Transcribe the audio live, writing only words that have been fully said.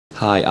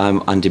Hi,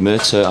 I'm Andy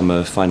Murtough. I'm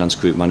a finance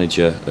group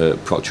manager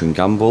at Procter &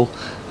 Gamble.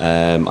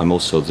 I'm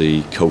also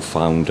the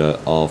co-founder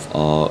of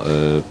our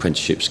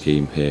apprenticeship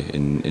scheme here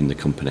in the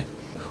company.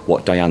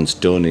 What Diane's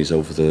done is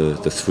over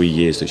the 3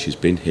 years that she's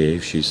been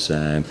here, she's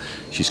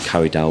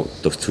carried out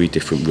the 3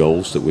 different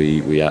roles that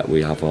we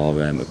have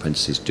our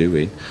apprentices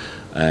doing,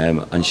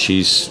 and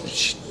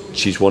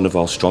she's one of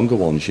our stronger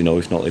ones, you know,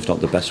 if not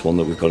the best one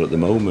that we've got at the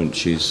moment.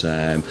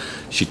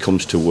 She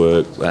comes to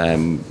work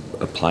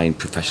applying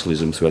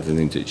professionalism through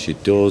everything that she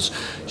does.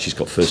 She's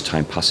got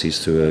first-time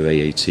passes through her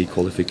AAT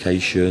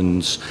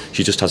qualifications.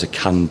 She just has a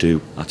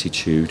can-do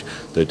attitude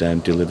that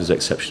delivers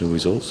exceptional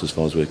results as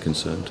far as we're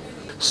concerned.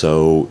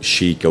 So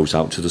she goes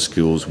out to the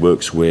schools,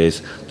 works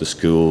with the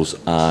schools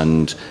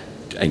and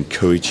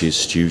encourages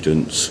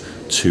students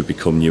to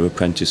become new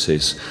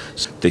apprentices.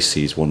 This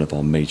is one of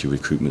our major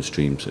recruitment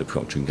streams at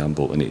Procter &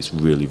 Gamble, and it's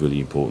really, really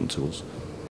important to us.